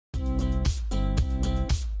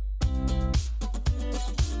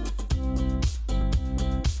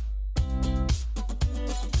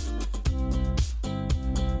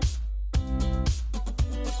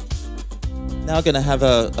now going to have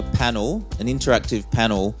a panel, an interactive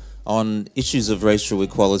panel on issues of racial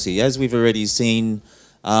equality. As we've already seen,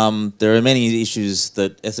 there are many issues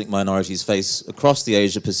that ethnic minorities face across the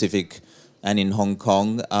Asia Pacific and in Hong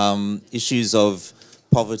Kong. Issues of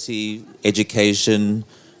poverty, education,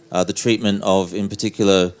 the treatment of, in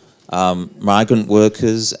particular, migrant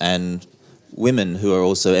workers and women who are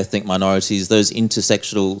also ethnic minorities. Those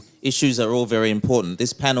intersectional issues are all very important.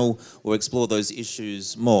 This panel will explore those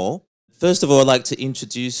issues more. First of all, I'd like to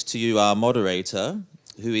introduce to you our moderator,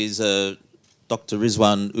 who is Dr.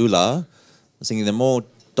 Rizwan Ullah. I was thinking there are more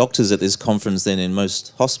doctors at this conference than in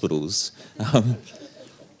most hospitals.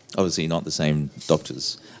 Obviously not the same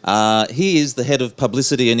doctors. He is the head of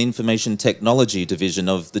Publicity and Information Technology Division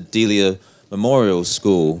of the Delia Memorial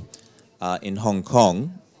School in Hong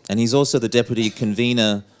Kong. And he's also the deputy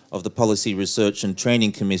convener of the Policy Research and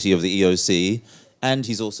Training Committee of the EOC. And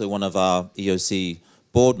he's also one of our EOC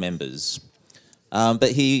board members.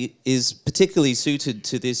 But he is particularly suited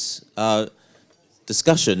to this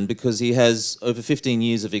discussion because he has over 15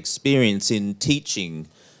 years of experience in teaching,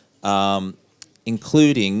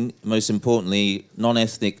 including, most importantly,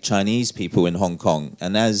 non-ethnic Chinese people in Hong Kong.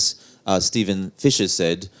 And as Stephen Fisher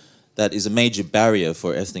said, that is a major barrier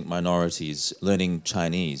for ethnic minorities learning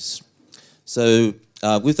Chinese. So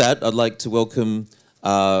with that, I'd like to welcome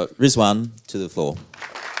Rizwan to the floor.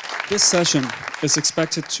 This session is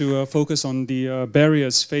expected to focus on the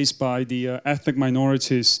barriers faced by the ethnic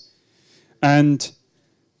minorities. And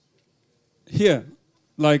here,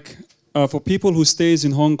 like for people who stays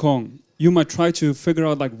in Hong Kong, you might try to figure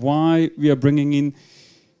out like why we are bringing in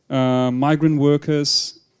migrant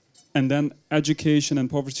workers and then education and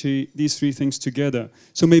poverty, these three things together.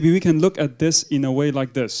 So maybe we can look at this in a way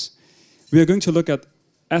like this. We are going to look at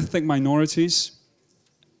ethnic minorities.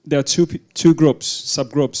 There are two groups,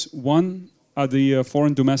 subgroups. One are the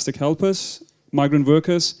foreign domestic helpers, migrant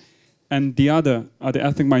workers, and the other are the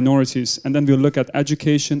ethnic minorities. And then we'll look at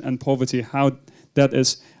education and poverty, how that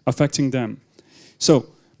is affecting them. So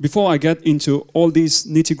before I get into all these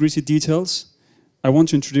nitty-gritty details, I want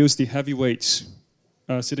to introduce the heavyweights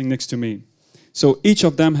sitting next to me. So each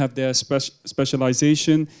of them have their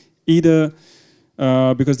specialization, either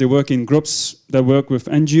because they work in groups that work with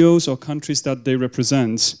NGOs or countries that they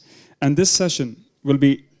represent. And this session will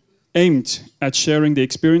be aimed at sharing the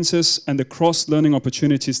experiences and the cross-learning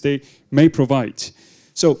opportunities they may provide.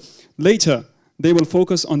 So later, they will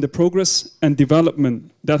focus on the progress and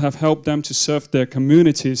development that have helped them to serve their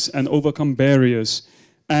communities and overcome barriers.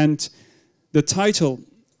 And the title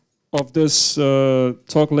of this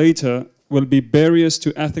talk later will be Barriers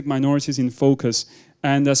to Ethnic Minorities in Focus.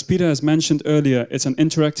 And as Peter has mentioned earlier, it's an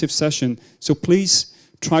interactive session. So please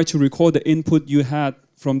try to record the input you had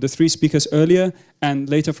from the three speakers earlier and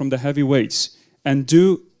later from the heavyweights. And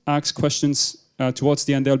do ask questions towards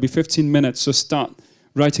the end. There'll be 15 minutes, so start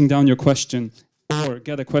writing down your question or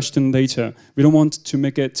get a question later. We don't want to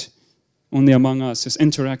make it only among us. It's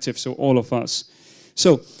interactive, so all of us.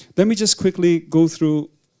 So let me just quickly go through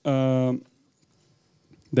the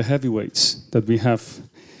heavyweights that we have.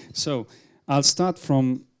 So I'll start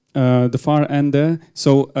from the far end there.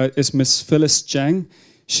 So it's Ms. Phyllis Chang.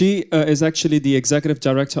 She is actually the executive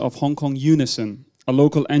director of Hong Kong Unison, a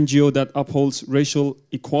local NGO that upholds racial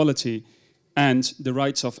equality and the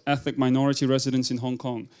rights of ethnic minority residents in Hong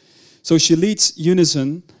Kong. So she leads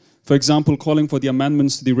Unison, for example, calling for the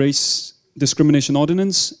amendments to the Race Discrimination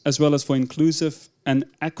Ordinance, as well as for inclusive and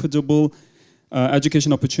equitable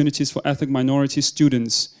education opportunities for ethnic minority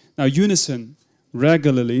students. Now, Unison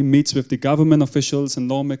regularly meets with the government officials and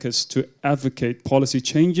lawmakers to advocate policy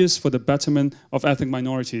changes for the betterment of ethnic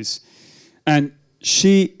minorities. And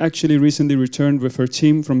she actually recently returned with her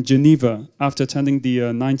team from Geneva after attending the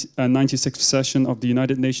 96th session of the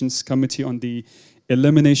United Nations Committee on the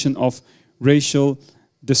Elimination of Racial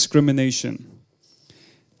Discrimination.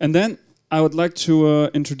 And then I would like to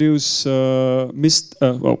introduce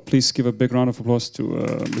well, please give a big round of applause to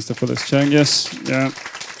Mr. Phyllis Chang. Yes, yeah.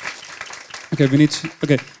 Okay,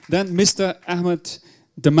 then Mr. Ahmed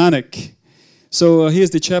Damanik. So he is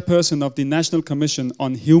the chairperson of the National Commission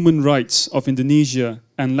on Human Rights of Indonesia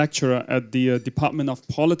and lecturer at the Department of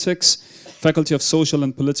Politics, Faculty of Social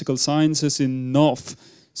and Political Sciences in North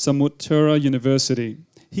Samudera University.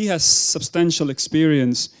 He has substantial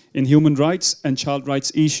experience in human rights and child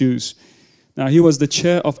rights issues. Now, he was the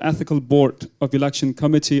chair of Ethical Board of Election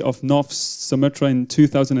Committee of North Sumatra in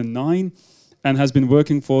 2009 and has been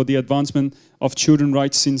working for the advancement of children's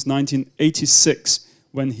rights since 1986,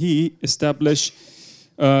 when he established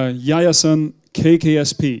Yayasan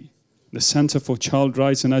KKSP, the Center for Child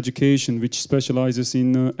Rights and Education, which specializes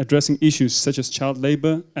in addressing issues such as child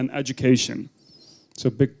labor and education. So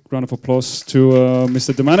a big round of applause to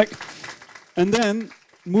Mr. Domanek. And then,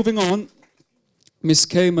 moving on, Ms.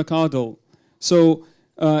 Kay McArdle. So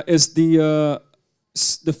is the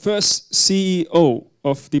first CEO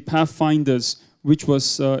of the Pathfinders, which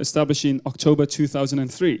was established in October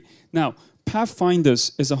 2003. Now,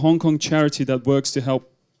 Pathfinders is a Hong Kong charity that works to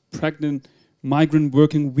help pregnant migrant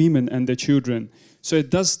working women and their children. So it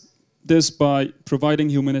does this by providing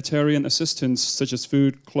humanitarian assistance such as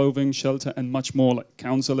food, clothing, shelter, and much more, like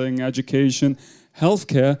counseling, education,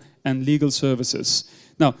 healthcare, and legal services.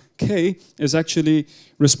 Now, Kay is actually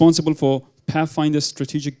responsible for Pathfinder's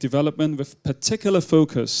strategic development with particular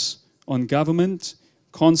focus on government,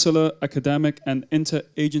 consular, academic, and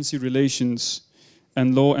interagency relations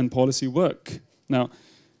and law and policy work. Now,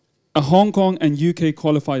 a Hong Kong and UK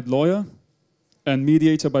qualified lawyer and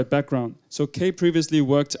mediator by background. So Kay previously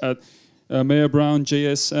worked at Mayer Brown,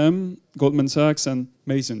 JSM, Goldman Sachs, and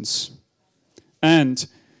Masons. And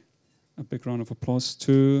a big round of applause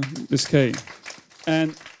to Ms. Kay.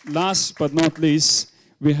 And last but not least,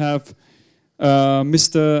 we have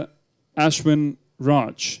Mr. Ashwin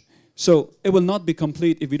Raj. So it will not be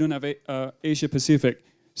complete if we don't have Asia Pacific.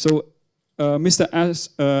 So Mr.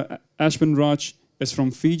 Ashwin Raj is from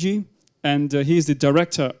Fiji, and he is the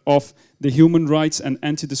director of the Human Rights and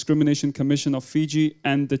Anti-Discrimination Commission of Fiji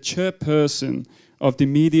and the chairperson of the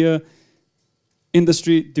Media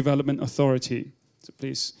Industry Development Authority. So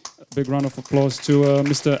please, a big round of applause to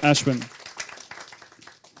Mr. Ashwin.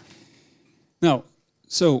 Now,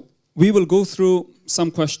 so we will go through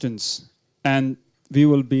some questions and we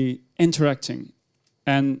will be interacting.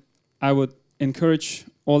 And I would encourage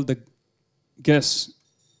all the guests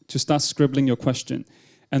to start scribbling your question.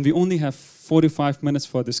 And we only have 45 minutes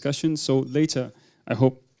for discussion, so later I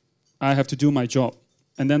hope I have to do my job.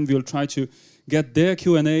 And then we'll try to get their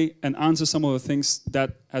Q&A and answer some of the things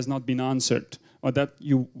that has not been answered or that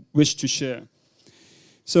you wish to share.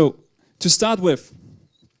 So to start with,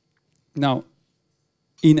 now,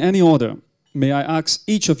 in any order, may I ask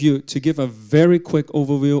each of you to give a very quick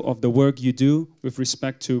overview of the work you do with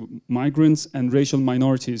respect to migrants and racial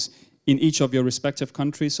minorities in each of your respective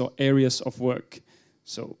countries or areas of work.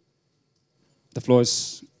 So the floor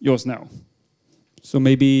is yours now. So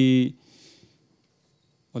maybe,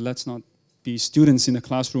 well, let's not be students in a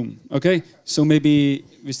classroom, okay? So maybe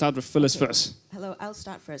we start with Phyllis first. Hello, I'll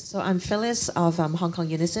start first. So I'm Phyllis of Hong Kong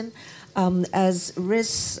Unison. As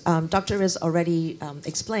Dr. Riz already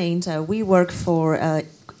explained, we work for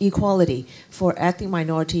equality for ethnic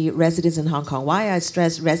minority residents in Hong Kong. Why I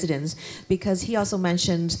stress residents? Because he also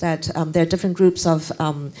mentioned that there are different groups of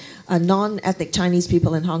non-ethnic Chinese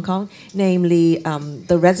people in Hong Kong, namely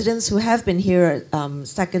the residents who have been here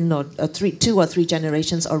second or two or three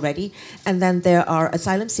generations already, and then there are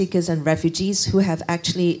asylum seekers and refugees who have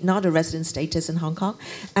actually not a resident status in Hong Kong,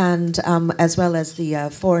 and as well as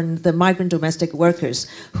the migrant domestic workers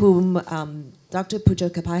whom Dr. Pujo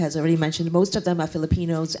Kapai has already mentioned. Most of them are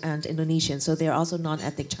Filipinos and Indonesians, so they're also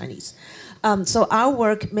non-ethnic Chinese. So our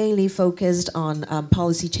work mainly focused on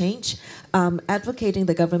policy change, advocating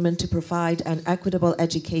the government to provide an equitable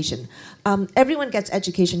education. Everyone gets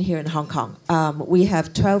education here in Hong Kong. We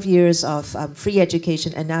have 12 years of free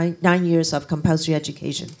education and 9 years of compulsory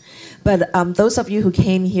education. But those of you who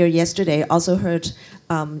came here yesterday also heard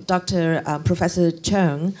Professor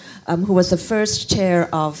Cheung, who was the first chair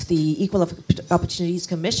of the Equal Opportunities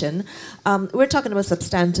Commission. We're talking about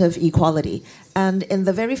substantive equality. And in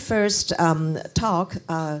the very first talk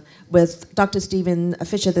with Dr. Stephen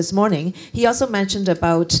Fisher this morning, he also mentioned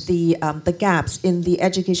about the gaps in the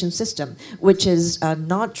education system, which is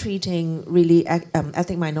not treating really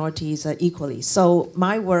ethnic minorities equally. So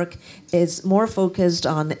my work is more focused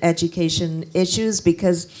on education issues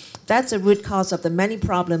because that's a root cause of the many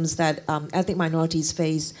problems that ethnic minorities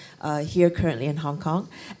face here currently in Hong Kong,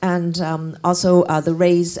 and also the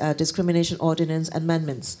race discrimination ordinance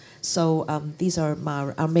amendments. So these are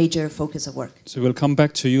our major focus of work. So we'll come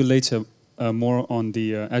back to you later more on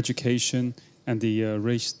the education and the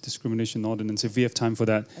race discrimination ordinance, if we have time for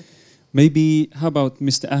that. Okay. Maybe, how about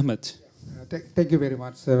Mr. Ahmed? Thank you very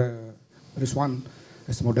much, Rizwan,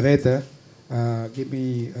 as moderator. Give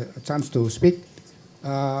me a chance to speak.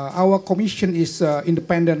 Our commission is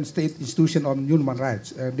independent state institution on human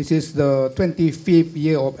rights. This is the 25th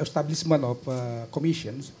year of establishment of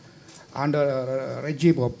commissions under a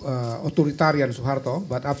regime of authoritarian Suharto,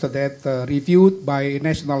 but after that reviewed by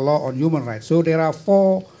national law on human rights. So there are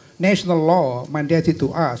 4 national law mandated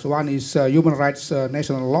to us. One is human rights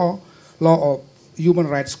national law, law of human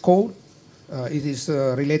rights code. It is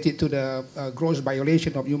related to the gross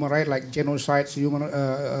violation of human rights like genocides,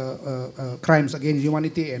 crimes against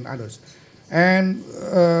humanity, and others. And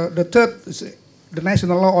the third is the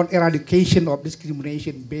national law on eradication of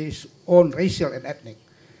discrimination based on racial and ethnic.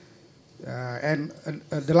 And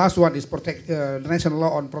the last one is the national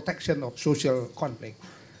law on protection of social conflict.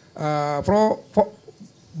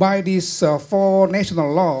 By these four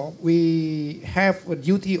national law, we have a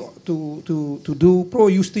duty to do pro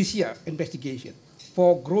justicia investigation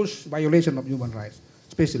for gross violation of human rights,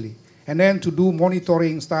 especially. And then to do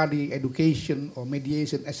monitoring, study, education, or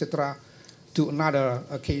mediation, etc., to another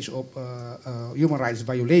case of human rights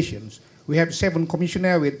violations. We have 7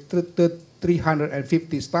 commissioners with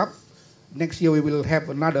 350 staff. Next year we will have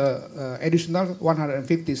another additional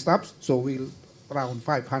 150 staff, so we'll around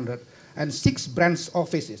 500. And 6 branch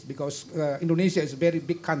offices, because Indonesia is a very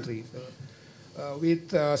big country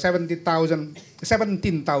with 17,000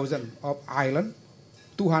 of island,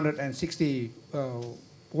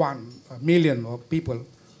 261 million of people.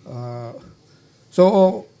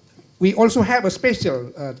 So we also have a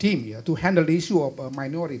special team here to handle the issue of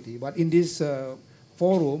minority. But in this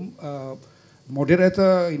forum,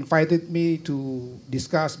 moderator invited me to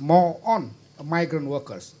discuss more on migrant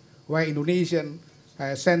workers, where Indonesian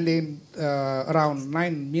send in around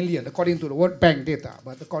 9 million, according to the World Bank data.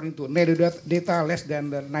 But according to NEDO data, less than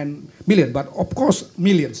 9 million. But of course,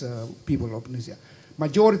 millions people of Indonesia.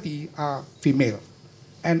 Majority are female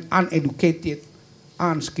and uneducated,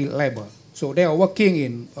 unskilled labor. So they are working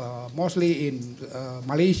in mostly in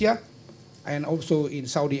Malaysia and also in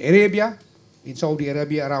Saudi Arabia. In Saudi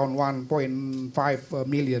Arabia, around 1.5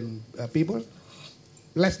 million people.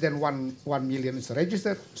 Less than 1 million is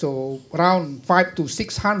registered. So around 500 to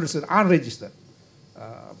 600 are unregistered.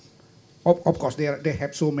 Of course, they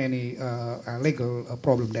have so many legal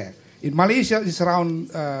problems there. In Malaysia, it's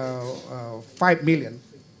around 5 million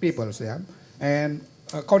people. Yeah? And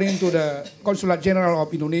according to the Consulate General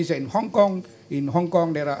of Indonesia in Hong Kong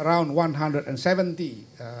there are around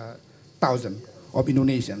 170,000 of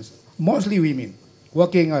Indonesians, mostly women,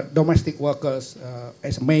 working as domestic workers,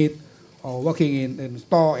 as maid, or working in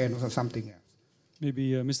store and something else.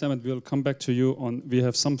 Maybe, Mr. Ahmed, we'll come back to you on, we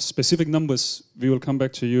have some specific numbers, we will come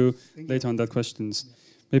back to you later on that questions.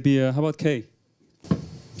 Maybe, how about Kay?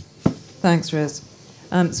 Thanks, Riz.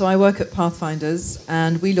 So I work at Pathfinders,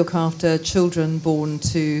 and we look after children born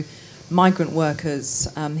to migrant workers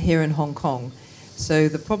here in Hong Kong. So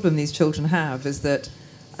the problem these children have is that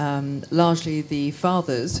largely the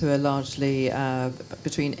fathers, who are largely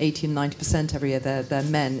between 80 and 90% every year, they're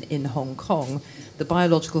men in Hong Kong. The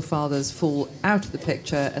biological fathers fall out of the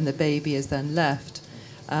picture, and the baby is then left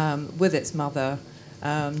with its mother,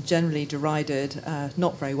 generally derided,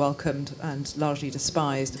 not very welcomed, and largely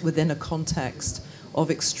despised within a context of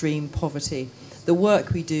extreme poverty. The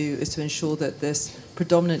work we do is to ensure that this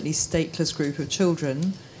predominantly stateless group of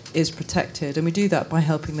children is protected, and we do that by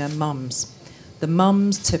helping their mums. The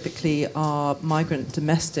mums typically are migrant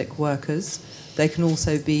domestic workers. They can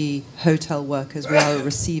also be hotel workers. We are a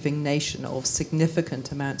receiving nation of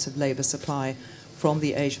significant amounts of labour supply from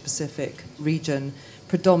the Asia-Pacific region,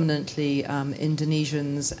 predominantly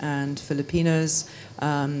Indonesians and Filipinos,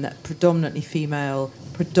 predominantly female,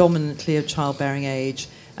 predominantly of childbearing age,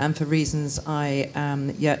 and for reasons I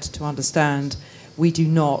am yet to understand, we do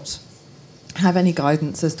not have any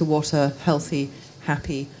guidance as to what a healthy,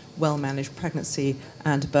 happy, well-managed pregnancy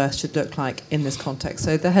and birth should look like in this context.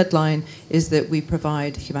 So the headline is that we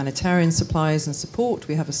provide humanitarian supplies and support.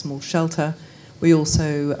 We have a small shelter. We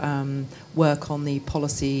also work on the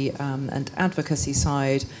policy and advocacy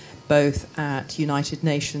side, both at United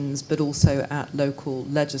Nations but also at local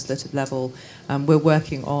legislative level. We're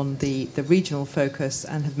working on the regional focus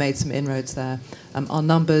and have made some inroads there. Our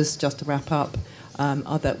numbers, just to wrap up,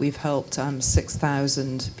 are that we've helped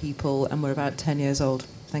 6,000 people, and we're about 10 years old.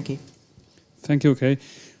 Thank you. Thank you, Kay.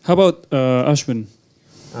 How about Ashwin?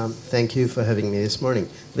 Thank you for having me this morning.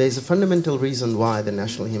 There is a fundamental reason why the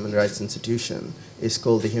National Human Rights Institution is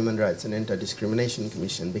called the Human Rights and Anti-Discrimination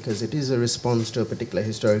Commission, because it is a response to a particular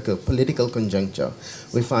historical political conjuncture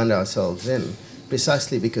we find ourselves in,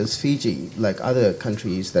 precisely because Fiji, like other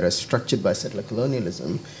countries that are structured by settler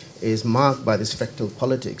colonialism, is marked by this fractal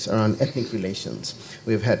politics around ethnic relations.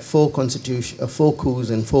 We've had 4 coups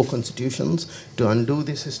and 4 constitutions to undo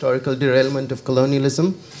this historical derailment of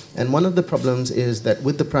colonialism. And one of the problems is that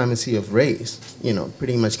with the primacy of race,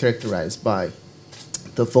 pretty much characterized by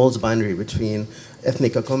the false binary between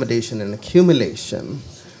ethnic accommodation and accumulation,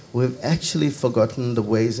 we've actually forgotten the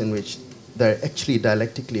ways in which they're actually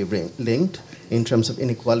dialectically linked in terms of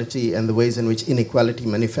inequality and the ways in which inequality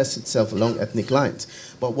manifests itself along ethnic lines.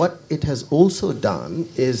 But what it has also done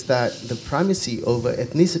is that the primacy over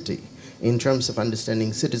ethnicity in terms of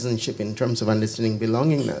understanding citizenship, in terms of understanding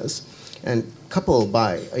belongingness, and coupled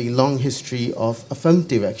by a long history of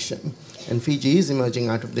affirmative action, and Fiji is emerging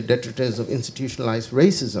out of the detritus of institutionalized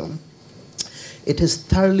racism, it has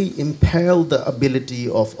thoroughly imperiled the ability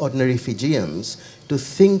of ordinary Fijians to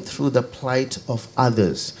think through the plight of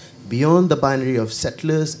others beyond the binary of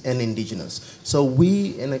settlers and indigenous. So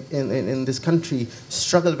we in this country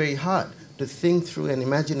struggle very hard to think through and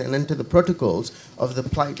imagine and enter the protocols of the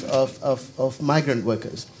plight of migrant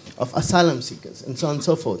workers, of asylum seekers, and so on and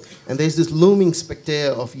so forth. And there's this looming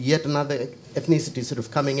specter of yet another ethnicity sort of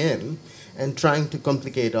coming in and trying to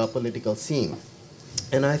complicate our political scene.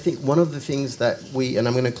 And I think one of the things that we, and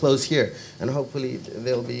I'm going to close here, and hopefully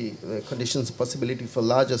there'll be conditions of possibility for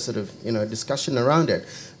larger sort of discussion around it,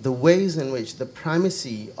 the ways in which the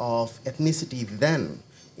primacy of ethnicity then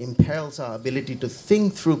imperils our ability to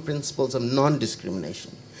think through principles of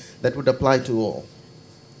non-discrimination that would apply to all.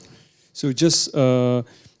 So just to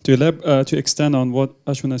extend on what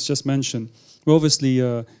Ashwin has just mentioned, well, obviously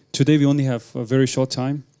today we only have a very short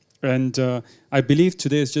time. And I believe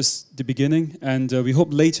today is just the beginning, and we hope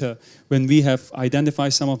later, when we have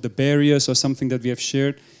identified some of the barriers or something that we have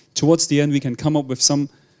shared, towards the end we can come up with some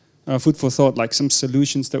food for thought, like some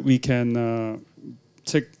solutions that we can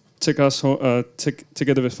take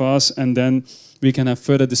together with us, and then we can have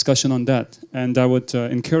further discussion on that. And I would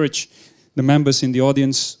encourage the members in the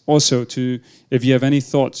audience also to, if you have any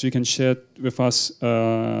thoughts, you can share it with us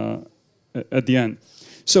at the end.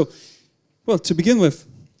 So, well, to begin with,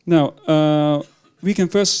 now, we can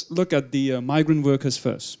first look at the migrant workers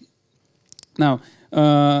first. Now,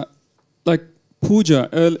 like Pooja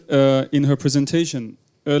in her presentation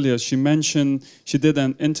earlier, she mentioned she did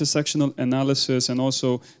an intersectional analysis and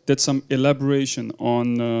also did some elaboration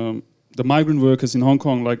on the migrant workers in Hong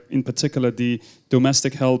Kong, like in particular the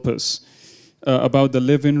domestic helpers, about the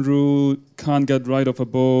live-in rule, can't get right of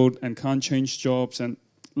abode and can't change jobs, and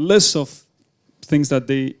lists of things that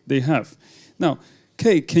they have. Now,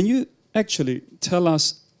 Kay, can you actually tell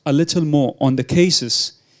us a little more on the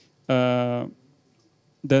cases that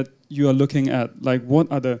you are looking at? Like,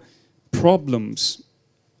 what are the problems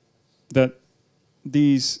that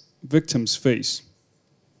these victims face?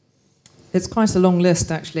 It's quite a long list,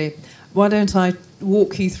 actually. Why don't I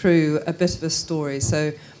walk you through a bit of a story?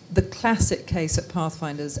 So the classic case at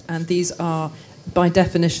Pathfinders, and these are, by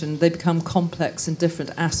definition, they become complex in different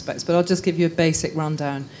aspects, but I'll just give you a basic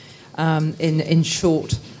rundown. In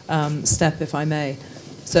short step, if I may.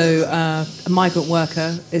 So a migrant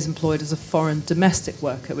worker is employed as a foreign domestic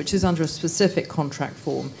worker, which is under a specific contract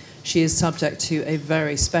form. She is subject to a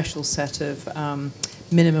very special set of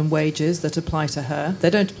minimum wages that apply to her. They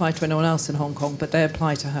don't apply to anyone else in Hong Kong, but they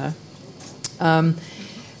apply to her.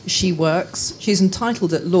 She works. She's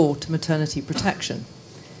entitled at law to maternity protection.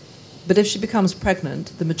 But if she becomes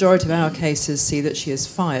pregnant, the majority of our cases see that she is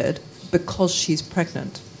fired because she's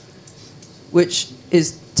pregnant, which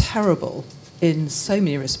is terrible in so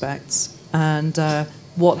many respects. And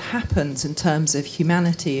what happens in terms of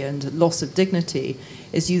humanity and loss of dignity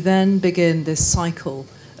is you then begin this cycle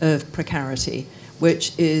of precarity,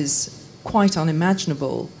 which is quite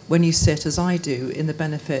unimaginable when you sit, as I do, in the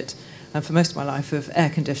benefit, for most of my life, of air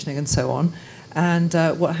conditioning and so on. And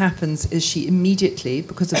what happens is she immediately,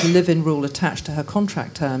 because of the live-in rule attached to her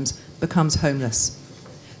contract terms, becomes homeless.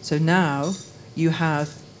 So now you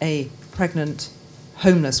have a pregnant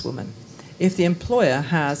homeless woman. If the employer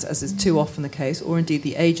has, as is too often the case, or indeed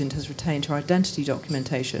the agent has retained her identity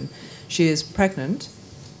documentation, she is pregnant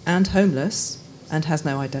and homeless and has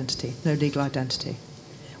no identity, no legal identity.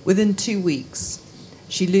 Within 2 weeks,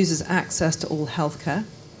 she loses access to all healthcare.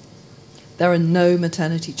 There are no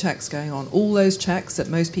maternity checks going on. All those checks that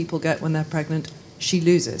most people get when they're pregnant, she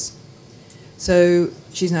loses. So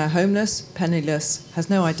she's now homeless, penniless, has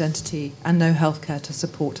no identity and no healthcare to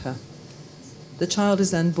support her. The child is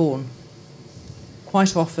then born,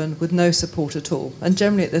 quite often with no support at all. And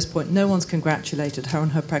generally at this point, no one's congratulated her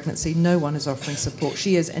on her pregnancy. No one is offering support.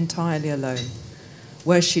 She is entirely alone.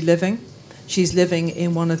 Where's she living? She's living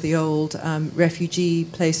in one of the old refugee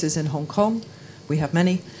places in Hong Kong. We have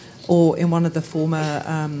many. Or in one of the former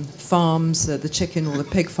farms, the chicken or the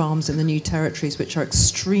pig farms in the New Territories, which are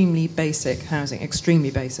extremely basic housing, extremely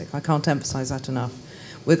basic. I can't emphasize that enough,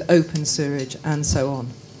 with open sewerage and so on.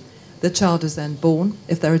 The child is then born.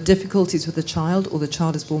 If there are difficulties with the child or the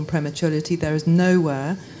child is born prematurely, there is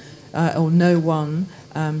nowhere or no one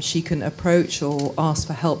she can approach or ask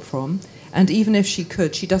for help from. And even if she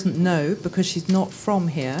could, she doesn't know, because she's not from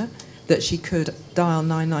here, that she could dial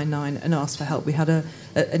 999 and ask for help. We had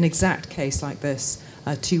an exact case like this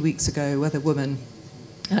 2 weeks ago, where the woman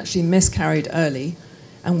actually miscarried early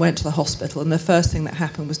and went to the hospital. And the first thing that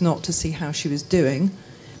happened was not to see how she was doing,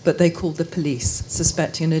 but they called the police,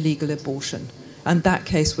 suspecting an illegal abortion. And that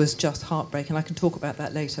case was just heartbreaking. I can talk about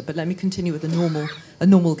that later, but let me continue with a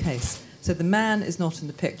normal case. So the man is not in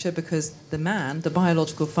the picture because the man, the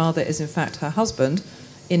biological father, is in fact her husband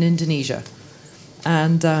in Indonesia.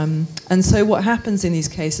 And so what happens in these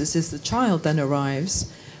cases is the child then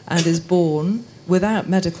arrives and is born without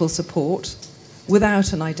medical support,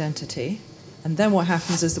 without an identity. And then what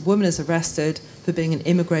happens is the woman is arrested for being an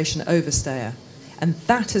immigration overstayer. And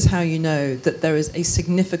that is how you know that there is a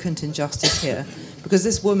significant injustice here, because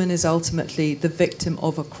this woman is ultimately the victim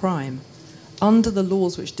of a crime. Under the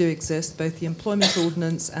laws which do exist, both the Employment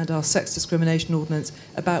Ordinance and our Sex Discrimination Ordinance,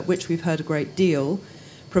 about which we've heard a great deal,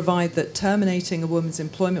 provide that terminating a woman's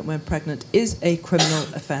employment when pregnant is a criminal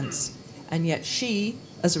offence. And yet she,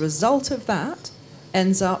 as a result of that,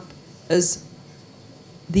 ends up as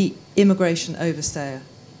the immigration overstayer,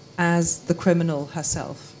 as the criminal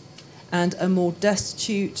herself. And a more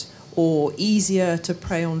destitute or easier to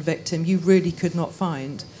prey on victim you really could not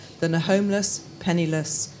find than a homeless,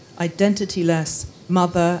 penniless, identityless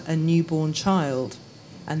mother and newborn child.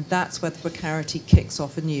 And that's where the precarity kicks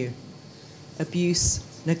off anew. Abuse,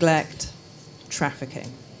 neglect,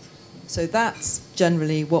 trafficking. So that's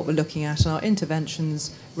generally what we're looking at, and our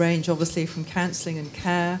interventions range obviously from counselling and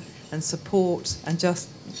care and support and just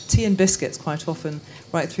tea and biscuits quite often,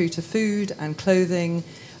 right through to food and clothing,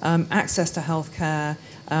 access to healthcare,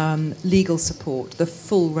 legal support, the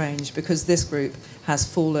full range, because this group has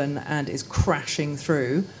fallen and is crashing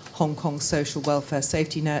through Hong Kong's social welfare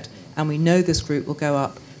safety net, and we know this group will go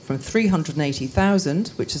up from 380,000,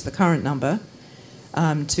 which is the current number,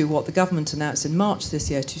 to what the government announced in March this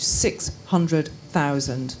year, to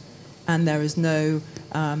 600,000. And there is no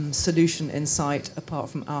solution in sight apart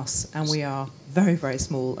from us, and we are very, very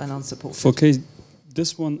small and unsupported. For Kate,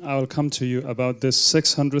 this one I'll come to you about this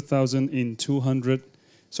 600,000 in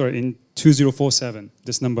 2047.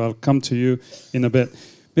 This number I'll come to you in a bit.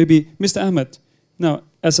 Maybe Mr. Ahmed, now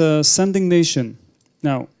as a sending nation,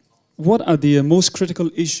 now what are the most critical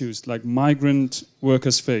issues like migrant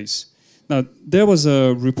workers face? Now there was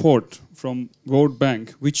a report from World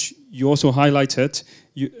Bank which you also highlighted.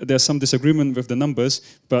 There's some disagreement with the numbers,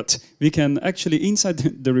 but we can actually, inside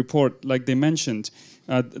the report, like they mentioned,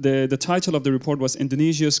 the title of the report was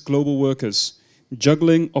Indonesia's Global Workers,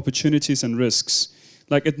 Juggling Opportunities and Risks.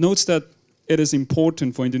 Like it notes that it is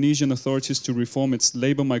important for Indonesian authorities to reform its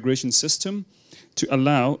labor migration system to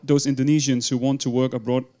allow those Indonesians who want to work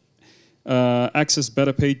abroad access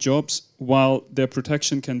better paid jobs while their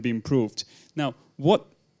protection can be improved. Now, what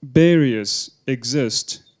barriers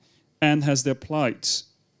exist and has their plight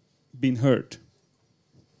been heard?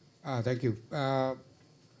 Thank you.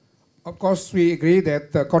 Of course, we agree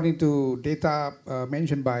that according to data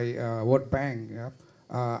mentioned by World Bank,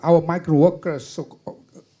 our migrant workers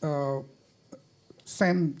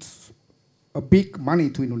send a big money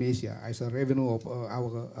to Indonesia as a revenue of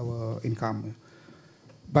our income.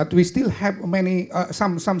 But we still have many,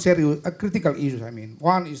 some serious critical issues. I mean,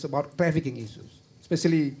 one is about trafficking issues,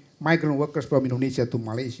 especially migrant workers from Indonesia to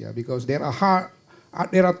Malaysia, because there are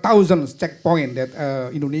thousands checkpoints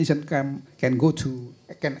that Indonesian can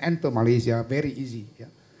enter Malaysia very easy. Yeah.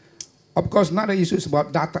 Of course, another issue is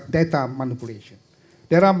about data manipulation.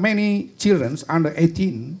 There are many children under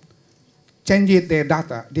 18 changing their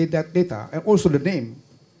data, and also the name,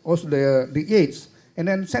 also the age, and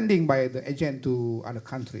then sending by the agent to other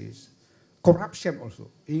countries. Corruption also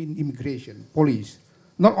in immigration, police,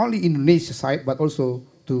 not only in Indonesia side, but also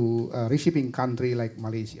to receiving country like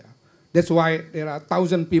Malaysia. That's why there are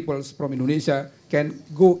 1,000 people from Indonesia can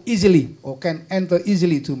go easily or can enter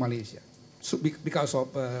easily to Malaysia, so because of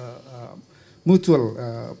mutual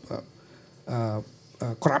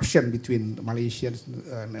corruption between Malaysians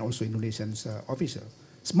and also Indonesian officers.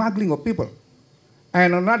 Smuggling of people.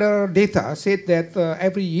 And another data said that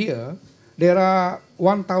every year there are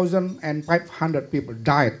 1,500 people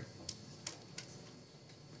died.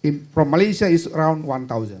 From Malaysia is around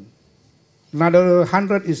 1,000. Another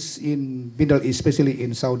 100 is in Middle East, especially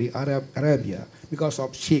in Saudi Arabia, because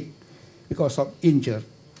of sick, because of injured,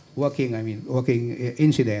 working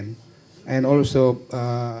incident, and also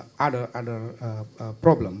other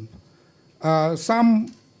problem. Some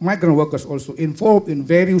migrant workers also involved in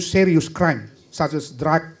very serious crimes, such as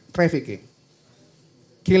drug trafficking,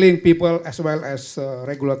 killing people, as well as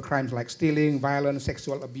regular crimes like stealing, violence,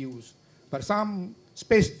 sexual abuse. But some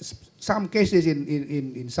cases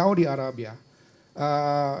in Saudi Arabia,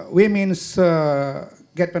 women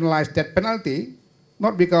get penalized death penalty,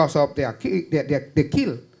 not because of they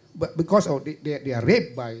killed, but because of they are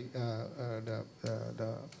raped by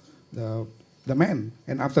the men.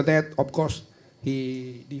 And after that, of course,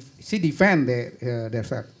 she defend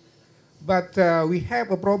themselves. But we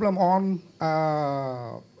have a problem on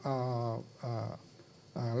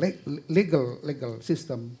legal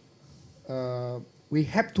system. We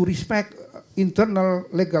have to respect internal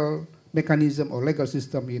legal mechanism or legal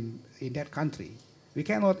system in that country. We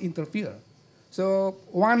cannot interfere. So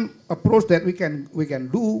one approach that we can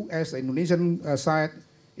do as an Indonesian side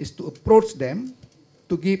is to approach them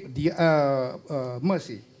to give the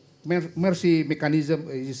mercy. Mercy mechanism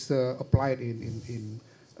is applied in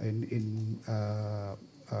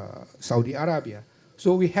Saudi Arabia.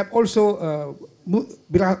 So we have also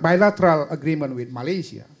bilateral agreement with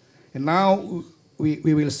Malaysia, and now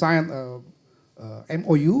we will sign a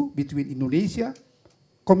MOU between Indonesia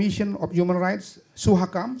Commission of Human Rights,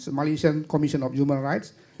 Suhakam, Malaysian Commission of Human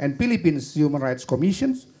Rights, and Philippines Human Rights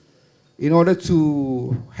Commissions, in order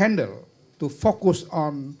to focus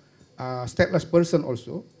on stateless person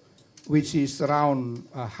also, which is around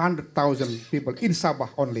 100,000 people in Sabah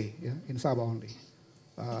only. Yeah, in Sabah only.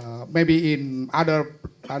 Maybe in other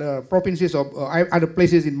provinces or other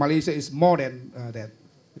places in Malaysia is more than that,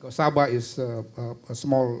 because Sabah is a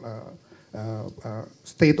small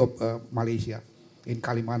state of Malaysia in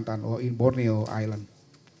Kalimantan or in Borneo Island.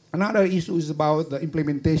 Another issue is about the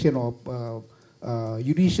implementation of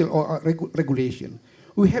judicial or regulation.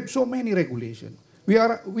 We have so many regulations. We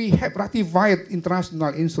have ratified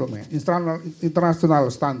international instruments,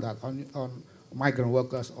 international standard on migrant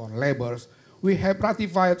workers, on laborers. We have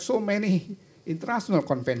ratified so many international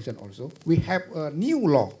conventions also. We have a new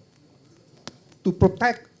law to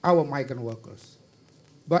protect our migrant workers.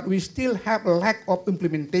 But we still have a lack of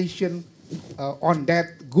implementation on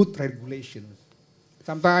that good regulations.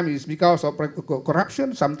 Sometimes it's because of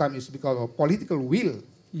corruption, sometimes it's because of political will.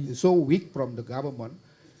 It's so weak from the government.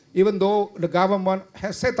 Even though the government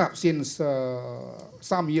has set up since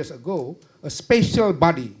some years ago a special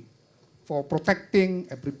body for protecting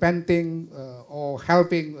and preventing or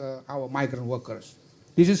helping our migrant workers.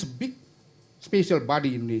 This is a big special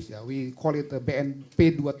body in Indonesia. We call it the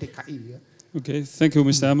BNP2TKI. Yeah? Okay, thank you,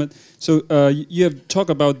 Mr. Ahmed. So you have talked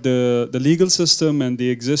about the legal system and the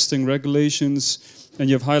existing regulations, and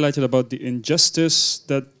you have highlighted about the injustice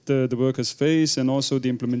that the workers face, and also the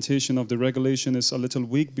implementation of the regulation is a little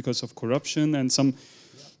weak because of corruption and some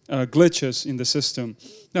glitches in the system.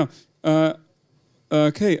 Now,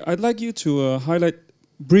 okay, I'd like you to highlight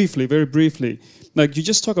briefly, very briefly, like you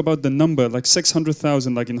just talk about the number, like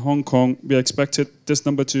 600,000, like in Hong Kong, we expected this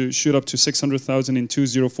number to shoot up to 600,000 in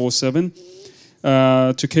 2047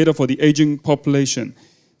 to cater for the aging population.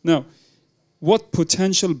 Now, what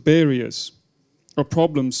potential barriers or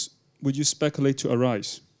problems would you speculate to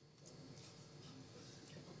arise?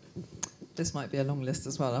 This might be a long list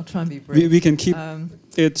as well. I'll try and be brief. We can keep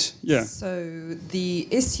it, yeah. So the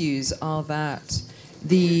issues are that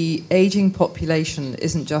the aging population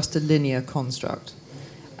isn't just a linear construct.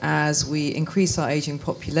 As we increase our aging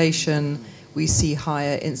population, we see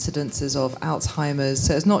higher incidences of Alzheimer's.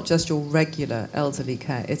 So it's not just your regular elderly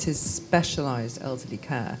care, it is specialized elderly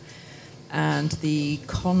care. And the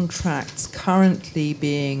contracts currently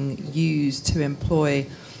being used to employ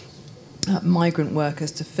migrant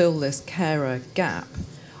workers to fill this carer gap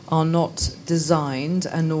are not designed,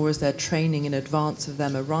 and nor is there training in advance of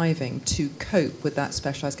them arriving to cope with that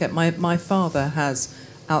specialised care. My father has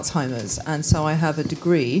Alzheimer's, and so I have a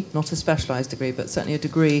degree, not a specialised degree, but certainly a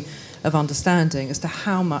degree of understanding as to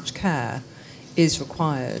how much care is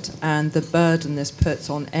required and the burden this puts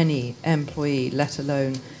on any employee, let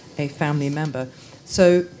alone a family member.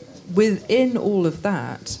 So within all of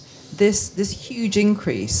that, this huge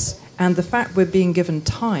increase and the fact we're being given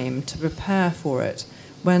time to prepare for it.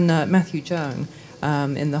 When Matthew Cheung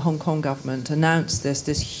in the Hong Kong government announced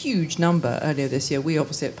this huge number earlier this year, we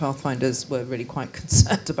obviously at Pathfinders were really quite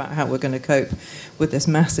concerned about how we're going to cope with this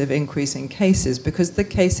massive increase in cases, because the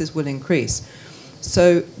cases will increase.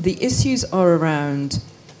 So the issues are around,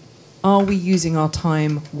 are we using our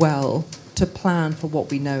time well to plan for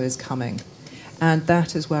what we know is coming? And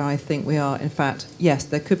that is where I think we are. In fact, yes,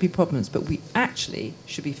 there could be problems, but we actually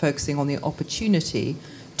should be focusing on the opportunity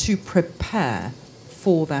to prepare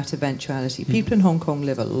for that eventuality. People in Hong Kong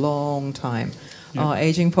live a long time. Yeah. Our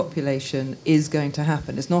aging population is going to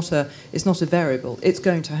happen. It's not a variable. It's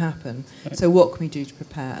going to happen. Right. So what can we do to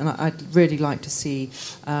prepare? And I'd really like to see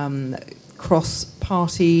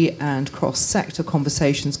cross-party and cross-sector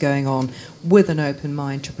conversations going on with an open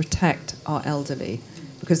mind to protect our elderly,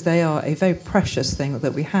 because they are a very precious thing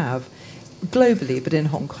that we have globally, but in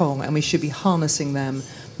Hong Kong, and we should be harnessing them,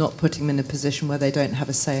 not putting them in a position where they don't have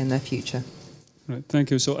a say in their future. Right, thank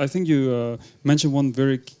you. So I think you mentioned one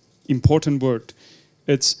very important word.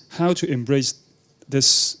 It's how to embrace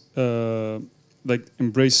this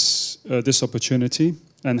embrace this opportunity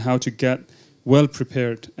and how to get well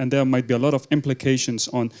prepared, and there might be a lot of implications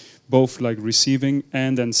on both like receiving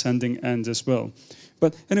and then sending end as well.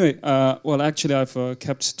 But anyway, well, actually, I've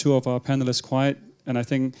kept two of our panelists quiet, and I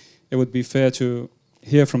think it would be fair to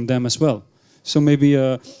hear from them as well. So maybe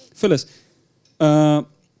Phyllis,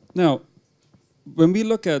 now when we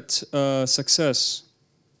look at success,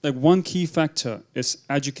 like one key factor is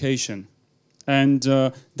education, and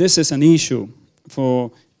this is an issue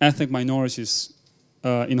for ethnic minorities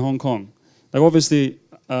in Hong Kong. Like obviously,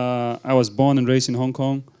 I was born and raised in Hong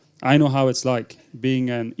Kong. I know how it's like being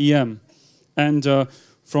an EM. And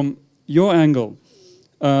from your angle,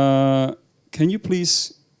 can you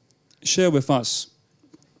please share with us,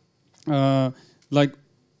 like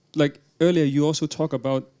earlier you also talk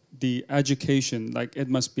about the education, like it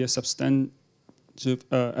must be a substantive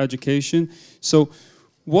education. So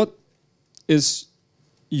what is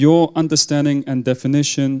your understanding and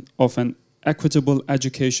definition of an equitable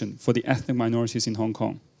education for the ethnic minorities in Hong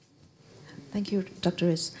Kong? Thank you, Dr.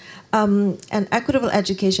 Riz. An equitable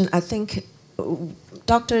education, I think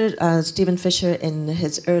Dr. Stephen Fisher in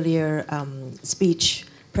his earlier speech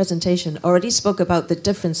presentation already spoke about the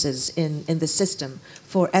differences in the system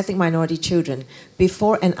for ethnic minority children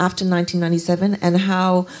before and after 1997, and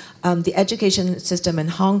how the education system in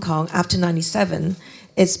Hong Kong after 97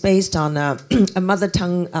 is based on a mother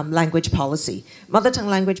tongue language policy. Mother tongue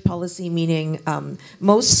language policy meaning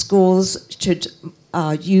most schools should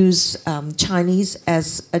use Chinese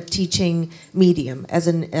as a teaching medium, as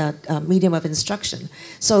a medium of instruction.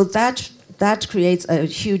 So that creates a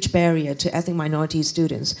huge barrier to ethnic minority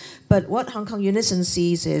students. But what Hong Kong Unison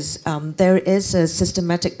sees is there is a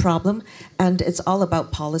systematic problem, and it's all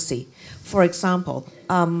about policy. For example,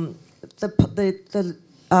 the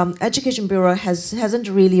Education Bureau hasn't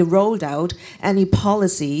really rolled out any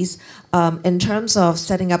policies in terms of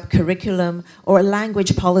setting up curriculum or a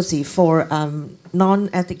language policy for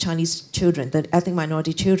non-ethnic Chinese children, the ethnic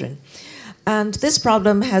minority children. And this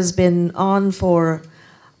problem has been on for,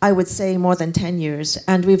 I would say, more than 10 years.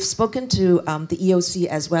 And we've spoken to the EOC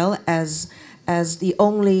as well as the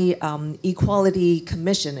only equality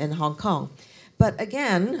commission in Hong Kong. But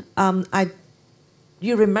again,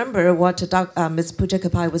 you remember what Ms.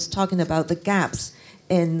 Pujakapai was talking about, the gaps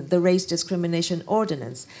in the race discrimination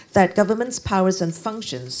ordinance, that government's powers and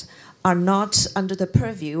functions are not under the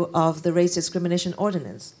purview of the race discrimination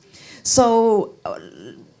ordinance. So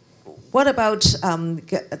what about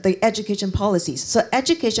the education policies? So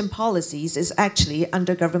education policies is actually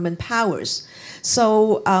under government powers.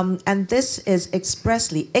 So, and this is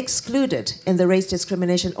expressly excluded in the race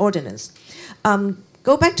discrimination ordinance.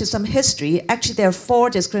 Go back to some history. Actually, there are 4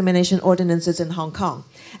 discrimination ordinances in Hong Kong,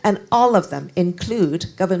 and all of them include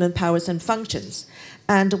government powers and functions.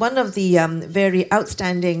 And one of the very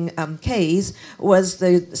outstanding case was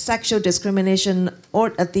the sexual discrimination, or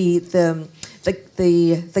the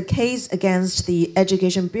case against the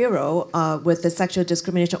Education Bureau with the sexual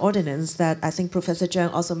discrimination ordinance that I think Professor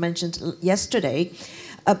Zhang also mentioned yesterday,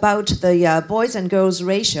 about the boys and girls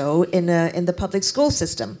ratio in the public school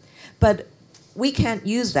system. But we can't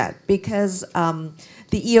use that because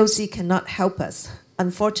the EOC cannot help us,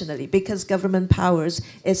 unfortunately, because government powers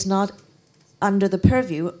is not under the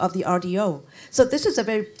purview of the RDO. So this is a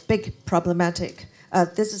very big problematic,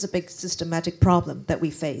 this is a big systematic problem that we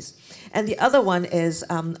face. And the other one is,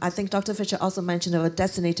 I think Dr. Fisher also mentioned of a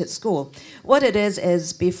designated school. What it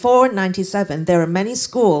is before 97, there are many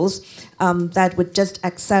schools that would just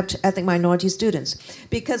accept ethnic minority students,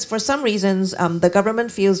 because for some reasons, the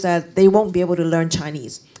government feels that they won't be able to learn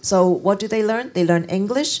Chinese. So what do they learn? They learn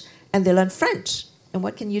English and they learn French. And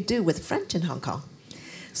what can you do with French in Hong Kong?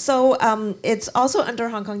 So it's also under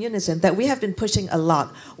Hong Kong Unison that we have been pushing a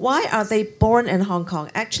lot. Why are they born in Hong Kong?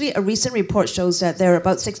 Actually, a recent report shows that there are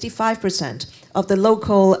about 65% of the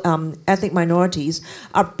local ethnic minorities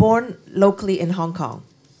are born locally in Hong Kong.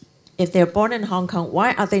 If they're born in Hong Kong,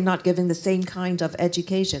 why are they not given the same kind of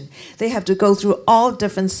education? They have to go through all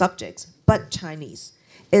different subjects, but Chinese.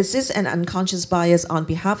 Is this an unconscious bias on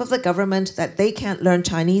behalf of the government that they can't learn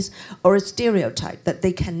Chinese, or a stereotype that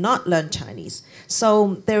they cannot learn Chinese?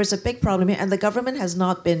 So there is a big problem here, and the government has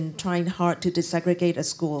not been trying hard to desegregate a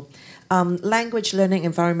school. Language learning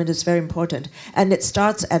environment is very important, and it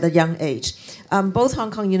starts at a young age. Both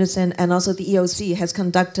Hong Kong Unison and also the EOC has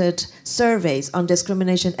conducted surveys on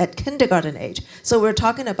discrimination at kindergarten age. So we're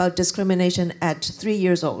talking about discrimination at 3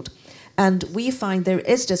 years old. And we find there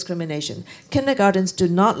is discrimination. Kindergartens do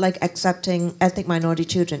not like accepting ethnic minority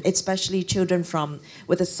children, especially children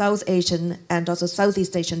with a South Asian and also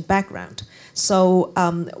Southeast Asian background. So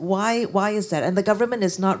why is that? And the government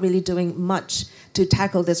is not really doing much to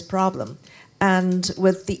tackle this problem. And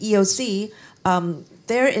with the EOC,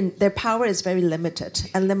 their power is very limited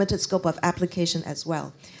and limited scope of application as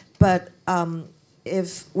well. But if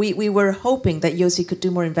we were hoping that EOC could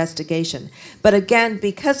do more investigation. But again,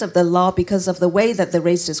 because of the law, because of the way that the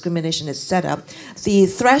race discrimination is set up, the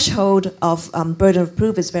threshold of burden of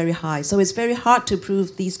proof is very high. So it's very hard to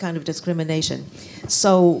prove these kind of discrimination.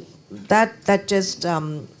 So that just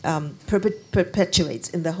perpetuates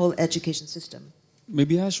in the whole education system.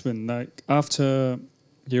 Maybe Ashwin, like after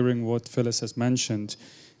hearing what Phyllis has mentioned,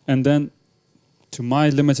 and then to my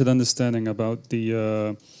limited understanding about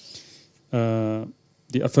the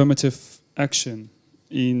affirmative action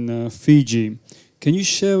in Fiji, can you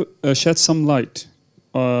shed some light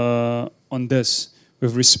on this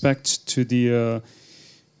with respect to the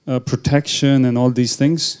protection and all these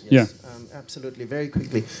things? Yes. Yeah. Absolutely, very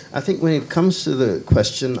quickly. I think when it comes to the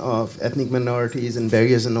question of ethnic minorities and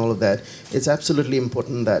barriers and all of that, it's absolutely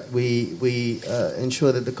important that we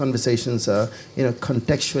ensure that the conversations are,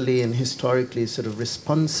 contextually and historically sort of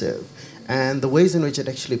responsive, and the ways in which it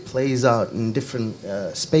actually plays out in different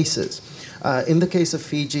spaces. In the case of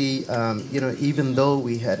Fiji, even though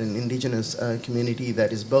we had an indigenous community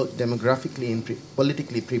that is both demographically and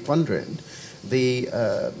politically preponderant, the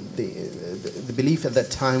belief at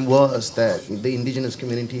that time was that the indigenous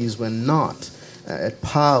communities were not at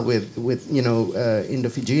par with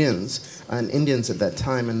Indo-Fijians and Indians at that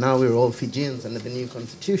time, and now we're all Fijians under the new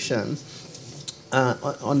constitution,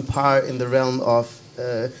 on par in the realm of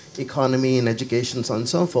economy and education, so on and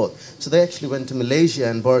so forth. So they actually went to Malaysia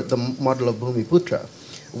and borrowed the model of Bumiputra,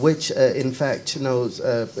 which in fact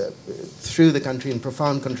threw the country in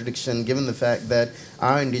profound contradiction, given the fact that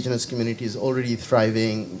our indigenous community is already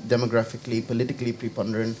thriving, demographically, politically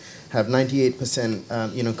preponderant, have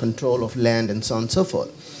 98% control of land, and so on and so forth.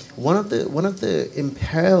 One of the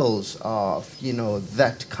imperils of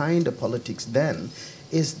that kind of politics then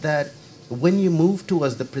is that when you move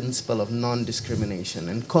towards the principle of non-discrimination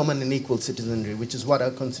and common and equal citizenry, which is what our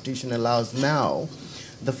constitution allows now,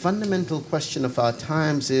 the fundamental question of our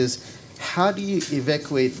times is, how do you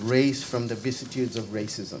evacuate race from the vicissitudes of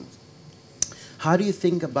racism? How do you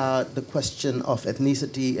think about the question of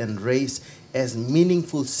ethnicity and race as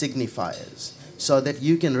meaningful signifiers so that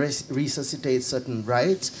you can resuscitate certain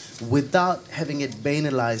rights without having it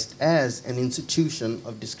banalized as an institution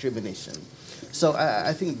of discrimination? So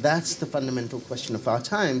I think that's the fundamental question of our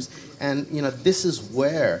times, and this is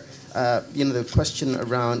where the question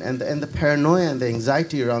around and the paranoia and the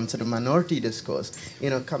anxiety around sort of minority discourse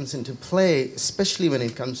comes into play, especially when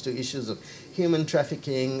it comes to issues of human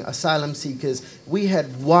trafficking, asylum seekers. We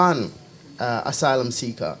had one asylum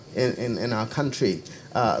seeker in our country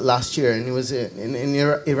last year, and he was an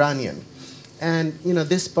Iranian. And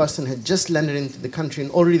this person had just landed into the country,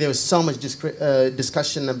 and already there was so much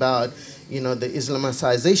discussion about the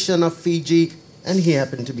Islamicization of Fiji, and he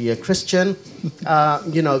happened to be a Christian.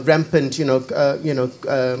 Rampant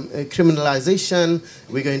criminalization.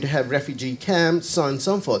 We're going to have refugee camps, so on and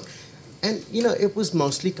so forth. And it was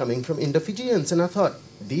mostly coming from Indo-Fijians, and I thought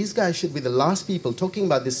these guys should be the last people talking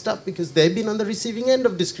about this stuff because they've been on the receiving end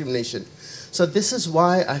of discrimination. So this is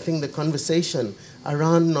why I think the conversation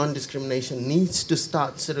around non-discrimination needs to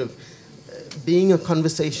start sort of being a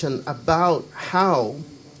conversation about how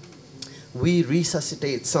we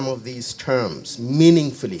resuscitate some of these terms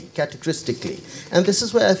meaningfully, categoristically. And this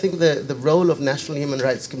is where I think the role of national human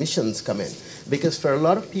rights commissions come in. Because for a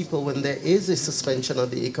lot of people, when there is a suspension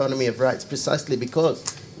of the economy of rights, precisely because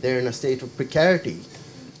they're in a state of precarity,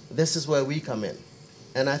 this is where we come in.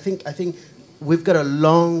 And I think we've got a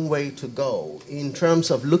long way to go in terms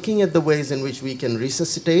of looking at the ways in which we can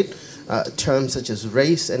resuscitate terms such as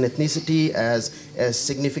race and ethnicity as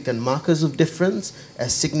significant markers of difference,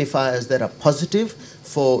 as signifiers that are positive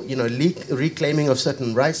for reclaiming of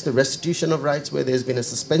certain rights, the restitution of rights where there's been a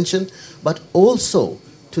suspension, but also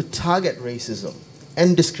to target racism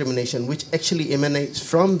and discrimination, which actually emanates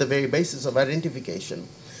from the very basis of identification.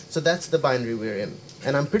 So that's the binary we're in.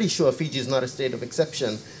 And I'm pretty sure Fiji is not a state of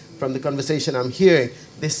exception. From the conversation I'm hearing,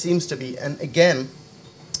 this seems to be. And again,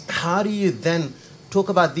 how do you then talk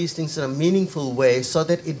about these things in a meaningful way so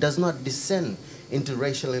that it does not descend into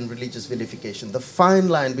racial and religious vilification? The fine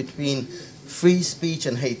line between free speech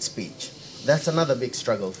and hate speech. That's another big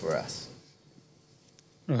struggle for us.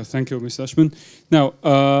 Thank you, Mr. Ashman. Now,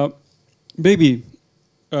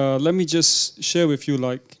 let me just share with you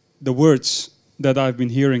like the words that I've been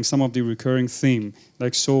hearing, some of the recurring theme,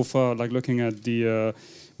 like so far, like looking at the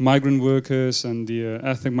migrant workers and the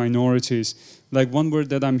ethnic minorities, like one word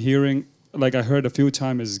that I'm hearing, like I heard a few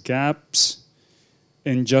times, is gaps,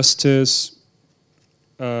 injustice,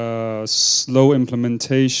 slow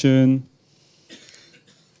implementation,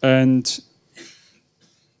 and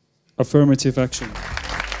affirmative action.